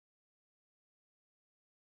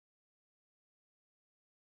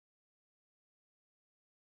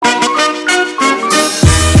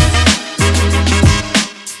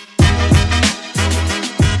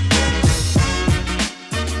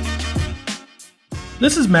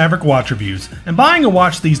This is Maverick Watch Reviews, and buying a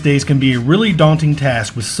watch these days can be a really daunting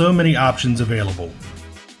task with so many options available.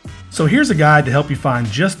 So here's a guide to help you find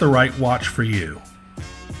just the right watch for you.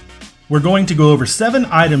 We're going to go over 7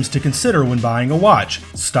 items to consider when buying a watch: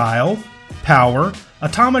 style, power,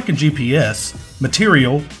 atomic and GPS,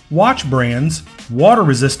 material, watch brands, water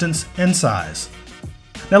resistance, and size.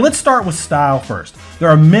 Now let's start with style first. There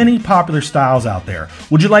are many popular styles out there.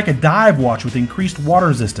 Would you like a dive watch with increased water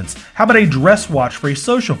resistance? How about a dress watch for a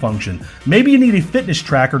social function? Maybe you need a fitness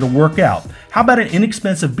tracker to work out. How about an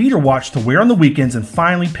inexpensive beater watch to wear on the weekends and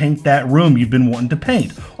finally paint that room you've been wanting to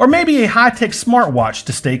paint? Or maybe a high-tech smartwatch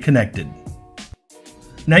to stay connected.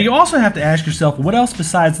 Now you also have to ask yourself, what else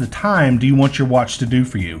besides the time do you want your watch to do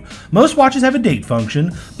for you? Most watches have a date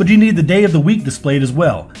function, but you need the day of the week displayed as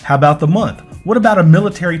well. How about the month? What about a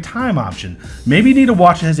military time option? Maybe you need a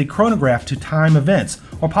watch that has a chronograph to time events,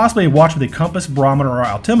 or possibly a watch with a compass, barometer, or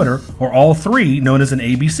altimeter, or all three, known as an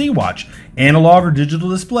ABC watch, analog or digital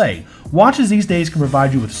display. Watches these days can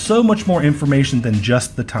provide you with so much more information than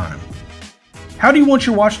just the time. How do you want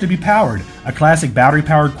your watch to be powered? A classic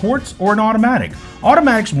battery-powered quartz or an automatic?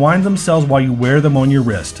 Automatics wind themselves while you wear them on your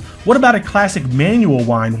wrist. What about a classic manual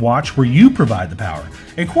wind watch where you provide the power?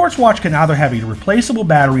 A quartz watch can either have a replaceable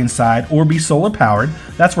battery inside or be solar powered.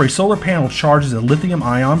 That's where a solar panel charges a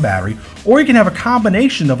lithium-ion battery. Or you can have a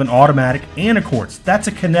combination of an automatic and a quartz. That's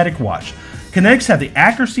a kinetic watch. Kinetics have the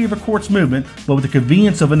accuracy of a quartz movement, but with the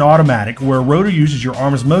convenience of an automatic, where a rotor uses your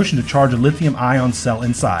arm's motion to charge a lithium-ion cell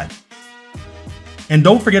inside. And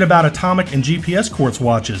don't forget about atomic and GPS quartz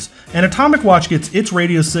watches. An atomic watch gets its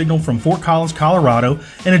radio signal from Fort Collins, Colorado,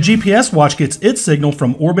 and a GPS watch gets its signal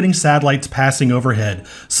from orbiting satellites passing overhead.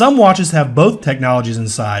 Some watches have both technologies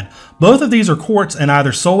inside. Both of these are quartz and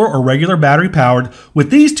either solar or regular battery powered. With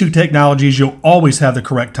these two technologies, you'll always have the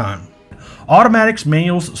correct time. Automatics,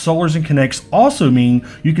 manuals, solars, and kinetics also mean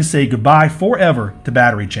you can say goodbye forever to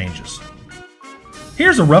battery changes.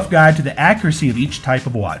 Here's a rough guide to the accuracy of each type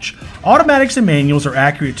of watch. Automatics and manuals are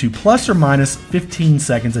accurate to plus or minus 15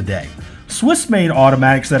 seconds a day. Swiss-made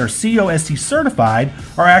automatics that are COSC certified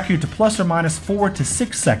are accurate to plus or minus 4 to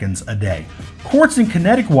 6 seconds a day. Quartz and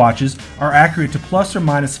kinetic watches are accurate to plus or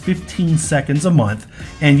minus 15 seconds a month,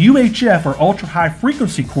 and UHF or ultra-high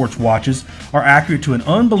frequency quartz watches are accurate to an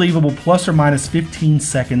unbelievable plus or minus 15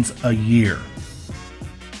 seconds a year.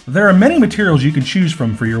 There are many materials you can choose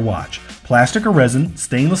from for your watch. Plastic or resin,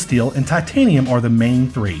 stainless steel, and titanium are the main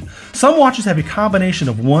 3. Some watches have a combination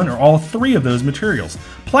of one or all 3 of those materials.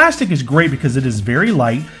 Plastic is great because it is very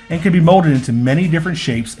light and can be molded into many different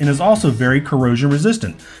shapes and is also very corrosion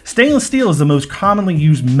resistant. Stainless steel is the most commonly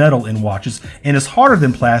used metal in watches and is harder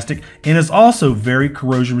than plastic and is also very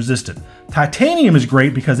corrosion resistant. Titanium is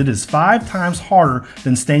great because it is 5 times harder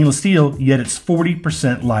than stainless steel, yet it's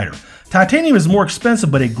 40% lighter. Titanium is more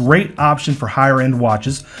expensive but a great option for higher end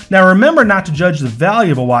watches. Now remember not to judge the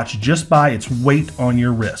value of a watch just by its weight on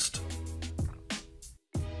your wrist.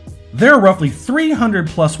 There are roughly 300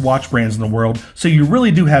 plus watch brands in the world, so you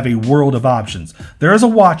really do have a world of options. There is a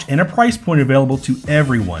watch and a price point available to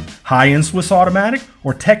everyone. High-end Swiss automatic,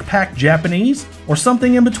 or tech-packed Japanese, or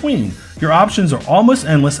something in between. Your options are almost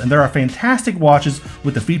endless, and there are fantastic watches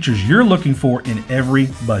with the features you're looking for in every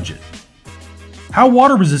budget. How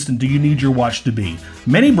water resistant do you need your watch to be?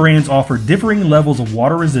 Many brands offer differing levels of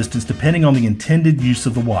water resistance depending on the intended use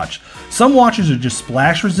of the watch. Some watches are just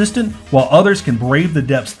splash resistant, while others can brave the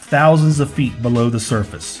depths thousands of feet below the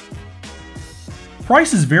surface.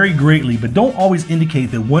 Prices vary greatly, but don't always indicate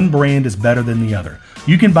that one brand is better than the other.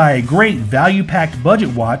 You can buy a great value-packed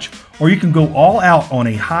budget watch, or you can go all out on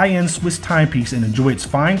a high-end Swiss timepiece and enjoy its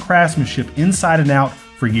fine craftsmanship inside and out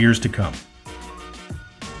for years to come.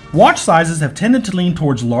 Watch sizes have tended to lean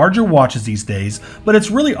towards larger watches these days, but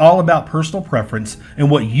it's really all about personal preference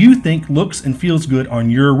and what you think looks and feels good on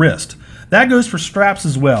your wrist. That goes for straps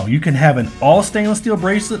as well. You can have an all stainless steel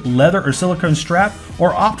bracelet, leather or silicone strap,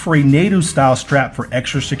 or opt for a NATO style strap for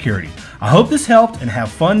extra security. I hope this helped and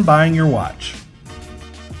have fun buying your watch.